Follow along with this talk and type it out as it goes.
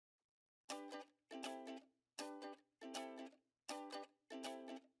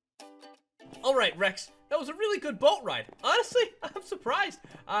All right, Rex, that was a really good boat ride. Honestly, I'm surprised.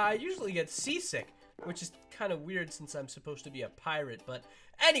 I usually get seasick, which is kind of weird since I'm supposed to be a pirate. But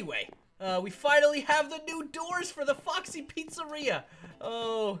anyway, we finally have the new doors for the Foxy Pizzeria.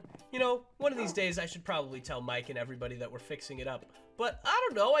 Oh, you know, one of these days I should probably tell Mike and everybody that we're fixing it up. But I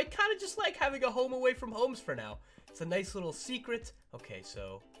don't know, I kind of just like having a home away from homes for now. It's a nice little secret. Okay,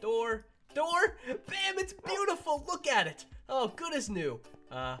 so door, bam, it's beautiful. Look at it. Oh, good as new.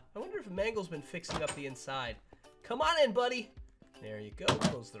 I wonder if Mangle's been fixing up the inside. Come on in, buddy. There you go.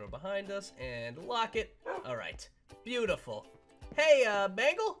 Close the door behind us and lock it. All right. Beautiful. Hey,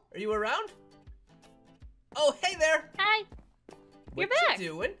 Mangle, are you around? Oh, hey there. Hi. You're back. What you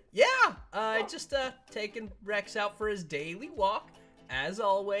doing? Yeah, I just taking Rex out for his daily walk, as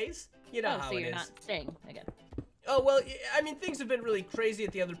always. You know how it is. So you're not staying again. Oh, well, I mean, things have been really crazy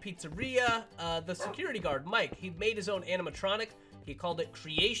at the other pizzeria. The security guard, Mike, he made his own animatronic. He called it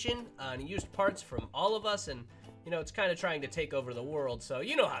Creation, and he used parts from all of us, and, you know, it's kind of trying to take over the world, so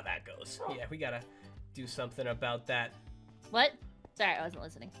you know how that goes. Yeah, we gotta do something about that. What? Sorry, I wasn't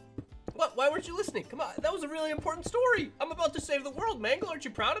listening. What? Why weren't you listening? Come on, that was a really important story. I'm about to save the world, Mangle. Aren't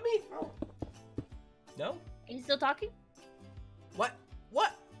you proud of me? No? Are you still talking? What?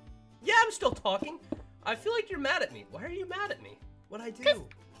 What? Yeah, I'm still talking. I feel like you're mad at me. Why are you mad at me? What'd I do? 'Cause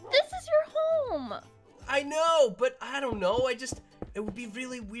this is your home. I know, but I don't know. It would be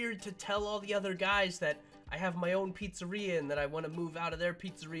really weird to tell all the other guys that I have my own pizzeria and that I want to move out of their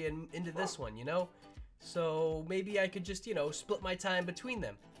pizzeria and into this one, you know? So maybe I could just, you know, split my time between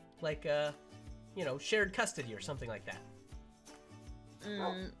them. Like, you know, shared custody or something like that.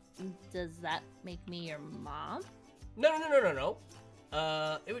 Does that make me your mom? No.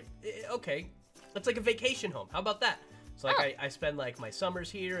 Okay. It's like a vacation home. How about that? So like I spend like my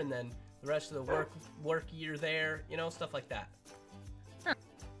summers here and then the rest of the work year there, you know, stuff like that. Huh.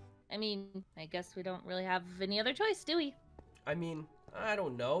 I mean, I guess we don't really have any other choice, do we? I mean, I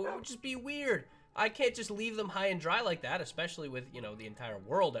don't know. It would just be weird. I can't just leave them high and dry like that, especially with, you know, the entire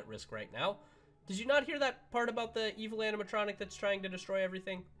world at risk right now. Did you not hear that part about the evil animatronic that's trying to destroy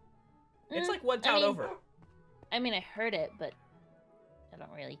everything? It's like one town over. I mean, I heard it, but I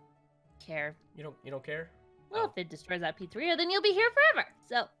don't really care. You don't care? Well, if it destroys that pizzeria, then you'll be here forever.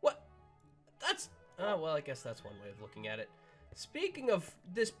 So what? That's well, I guess that's one way of looking at it. Speaking of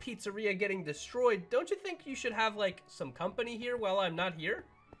this pizzeria getting destroyed, don't you think you should have like some company here while I'm not here?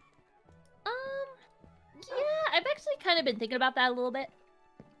 Yeah, I've actually kind of been thinking about that a little bit.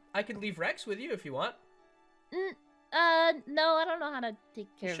 I could leave Rex with you if you want. No, I don't know how to take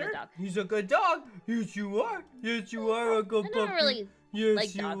care of the dog. He's a good dog. Yes, you are. Yes, you are a good puppy. I never really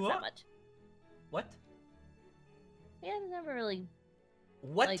like dogs that much. What? Yeah, I never really.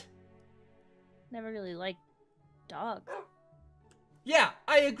 What? Never really liked dogs. Yeah,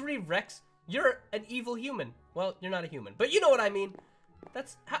 I agree, Rex. You're an evil human. Well, you're not a human, but you know what I mean.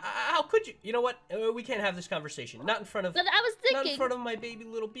 That's how could you? You know what? We can't have this conversation. Not in front of. But I was thinking. Not in front of my baby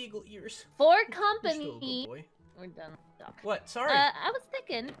little beagle ears. For company. You're still a good boy. We're done. Dog. What? Sorry. I was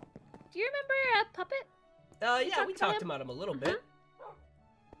thinking. Do you remember Puppet? Yeah, we talked about him a little bit.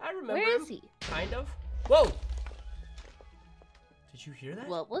 I remember. Where is he? Kind of. Whoa! Did you hear that?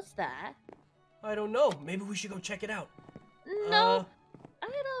 What was that? I don't know. Maybe we should go check it out. No.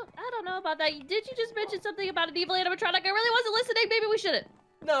 I don't know about that. Did you just mention something about an evil animatronic? I really wasn't listening. Maybe we shouldn't.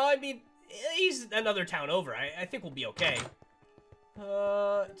 No, I mean, he's another town over. I think we'll be okay.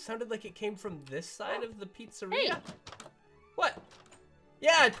 It sounded like it came from this side of the pizzeria. Hey. What?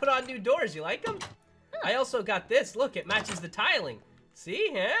 Yeah, I put on new doors. You like them? Huh. I also got this. Look, it matches the tiling.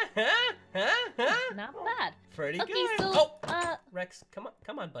 See? Not bad. Pretty okay, good. So, Rex,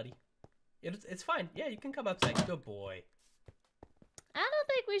 come on, buddy. It's fine. Yeah, you can come outside. Good boy. I don't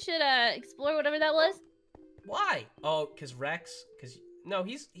think we should explore whatever that was. Why? Oh, no,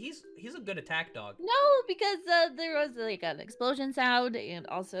 he's a good attack dog. No, because there was like an explosion sound, and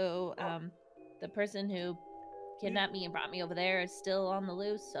also the person who kidnapped me and brought me over there is still on the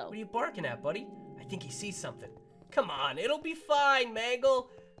loose. So what are you barking at, buddy? I think he sees something. Come on, it'll be fine, Mangle.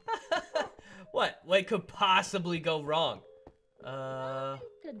 What could possibly go wrong? I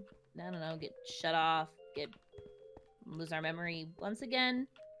don't know, get shut off, lose our memory once again.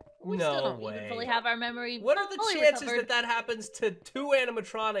 We still don't even fully have our memory. What are the chances that happens to two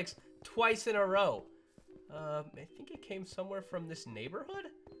animatronics twice in a row? I think it came somewhere from this neighborhood.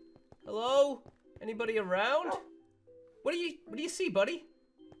 Hello? Anybody around? What do you see, buddy?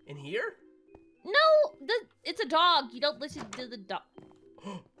 In here? No, it's a dog. You don't listen to the dog.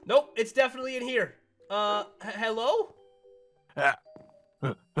 Nope, it's definitely in here. Hello?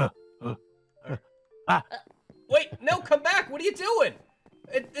 Wait, no, come back. What are you doing?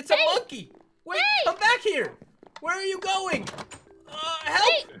 It's a monkey. Wait, come back here. Where are you going?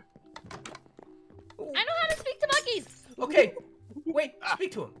 Help! Wait. I know how to speak to monkeys. Okay. Wait,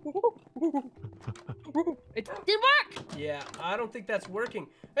 speak to him. It didn't work. Yeah, I don't think that's working.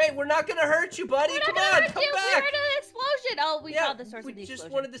 Hey, we're not gonna hurt you, buddy. Come on, come back. We heard an explosion. Oh, we saw the source of the explosion. We just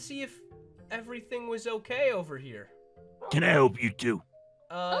wanted to see if everything was okay over here. Can I help you too?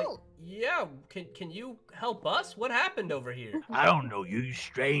 Yeah. Can you help us? What happened over here? I don't know you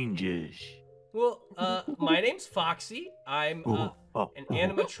strangers. Well, my name's Foxy. I'm an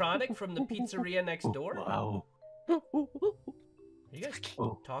animatronic from the pizzeria next door. Wow. Are you guys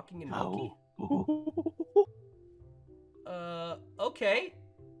talking in monkey? Okay.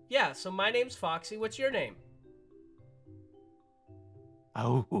 Yeah, so my name's Foxy. What's your name?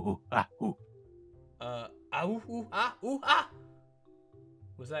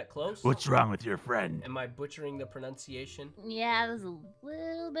 Was that close? What's wrong with your friend? Am I butchering the pronunciation? Yeah, it was a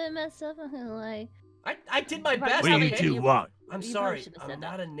little bit messed up. I did my best. What do you two want? I'm sorry. I'm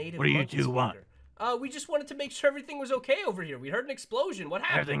not a native. What do you two want? We just wanted to make sure everything was okay over here. We heard an explosion. What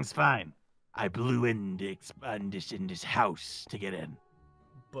happened? Everything's fine. I blew in this house to get in.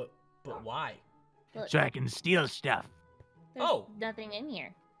 But why? So I can steal stuff. There's nothing in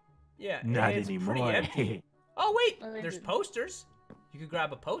here. Yeah, not it's anymore. Pretty empty. Oh wait, there's posters. You could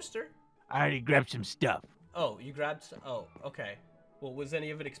grab a poster. I already grabbed some stuff. Oh, you grabbed some? Oh, okay. Well, was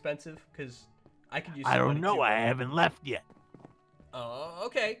any of it expensive? Because I could use. I don't know. I haven't left yet. Oh,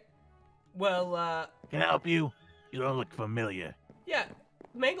 okay. Well, Can I help you? You don't look familiar. Yeah,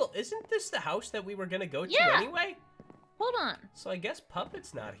 Mangle, isn't this the house that we were gonna go to anyway? Hold on. So I guess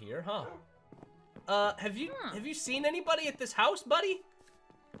Puppet's not here, huh? Have you seen anybody at this house, buddy?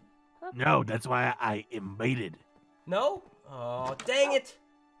 No, that's why I invaded. No? Oh, dang it!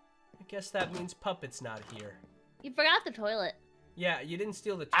 I guess that means Puppet's not here. You forgot the toilet. Yeah, you didn't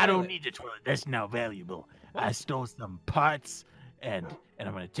steal the toilet. I don't need the toilet. That's now valuable. What? I stole some parts, and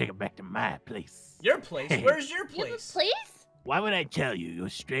I'm gonna take it back to my place. Your place? Where's your place? You have a place? Why would I tell you? You're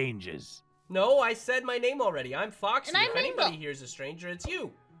strangers. No, I said my name already. I'm Foxy. And if anybody here's a stranger, it's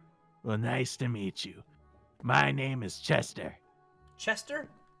you. Well, nice to meet you. My name is Chester. Chester?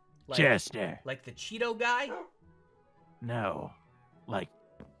 Chester. Like the Cheeto guy? No. Like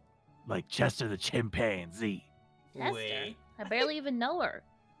Chester the chimpanzee. Chester? Wait. I barely even know her.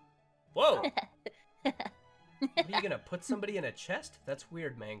 Whoa. What, are you gonna put somebody in a chest? That's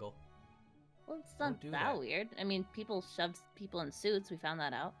weird, Mangle. Well, it's not that weird. I mean, people shove people in suits. We found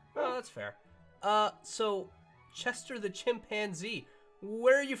that out. Oh, that's fair. So, Chester the chimpanzee.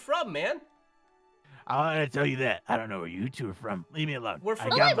 Where are you from, man? I'm gonna tell you that. I don't know where you two are from. Leave me alone. We're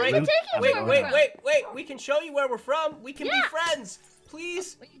from Wait. We can show you where we're from. We can be friends.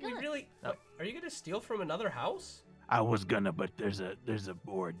 Please. We really. Are you gonna steal from another house? I was gonna, but there's a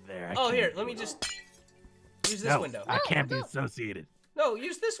board there. Here. Let me just use this window. I can't be associated. No,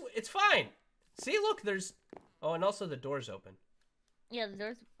 use this. It's fine. See, look, there's. Oh, and also the door's open. Yeah, the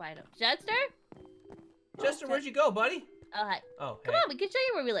door's wide open. Chester? Chester, where'd you go, buddy? Oh, hi. Oh, Come on, we can show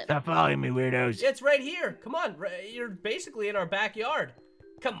you where we live. Stop following me, weirdos. It's right here. Come on. You're basically in our backyard.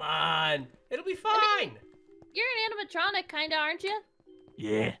 Come on. It'll be fine. I mean, you're an animatronic, kinda, aren't you?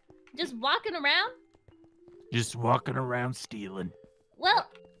 Yeah. Just walking around? Just walking around stealing. Well,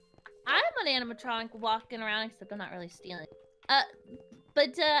 I'm an animatronic walking around, except I'm not really stealing.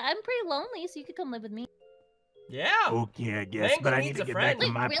 But I'm pretty lonely, so you could come live with me. Yeah. Okay, I guess. Mangle but I need to get back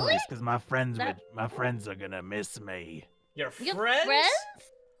to my place because my friends are gonna miss me. Your friends? You have friends?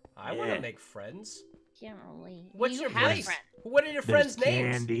 I want to make friends. Can't really. What's your place? What are your friends'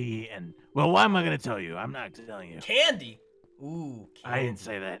 names? Candy and why am I gonna tell you? I'm not telling you. Candy. Ooh. Candy. I didn't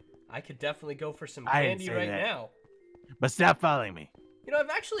say that. I could definitely go for some candy right now. But stop following me. You know, I've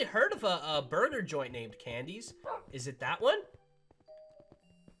actually heard of a burger joint named Candy's. Is it that one?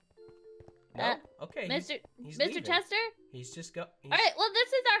 No? Okay. Mr. Chester? He's just go. All right. Well, this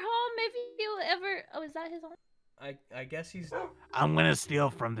is our home. If you ever. Oh, is that his home? I guess he's. I'm gonna steal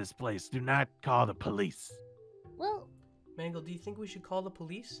from this place. Do not call the police. Well. Mangle, do you think we should call the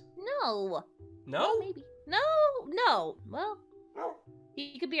police? No. No? Well, maybe. No. Well,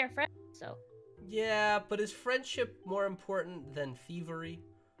 he could be our friend. So. Yeah, but is friendship more important than thievery?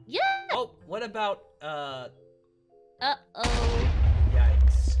 Yeah. Oh, what about Uh-oh.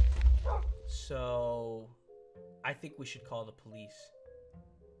 Yikes. So, I think we should call the police.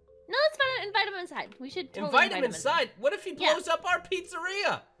 No, it's fine. Invite him inside. We should totally invite him inside? What if he blows up our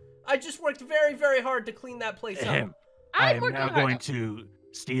pizzeria? I just worked very, very hard to clean that place up. I'm now going to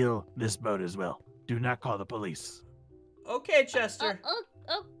steal this boat as well. Do not call the police. Okay, Chester.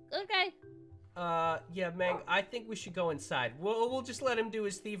 Okay. Yeah, Mang, I think we should go inside. We'll just let him do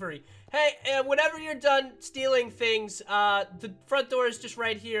his thievery. Hey, whenever you're done stealing things, the front door is just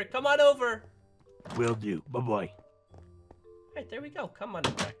right here. Come on over. Will do. Bye-bye. Alright, there we go. Come on,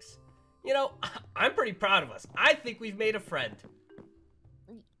 Rex. You know, I'm pretty proud of us. I think we've made a friend.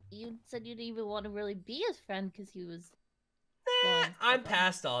 You said you didn't even want to really be his friend because he was... I'm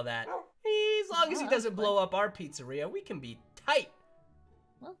past all that. As long as he doesn't blow up our pizzeria, we can be tight.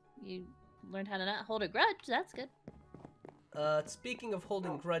 Well, you learned how to not hold a grudge. That's good. Speaking of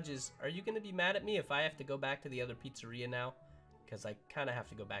holding grudges, are you going to be mad at me if I have to go back to the other pizzeria now? Because I kind of have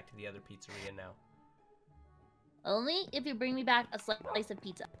to go back to the other pizzeria now. Only if you bring me back a slice of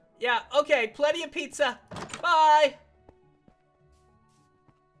pizza. Yeah, okay, plenty of pizza. Bye!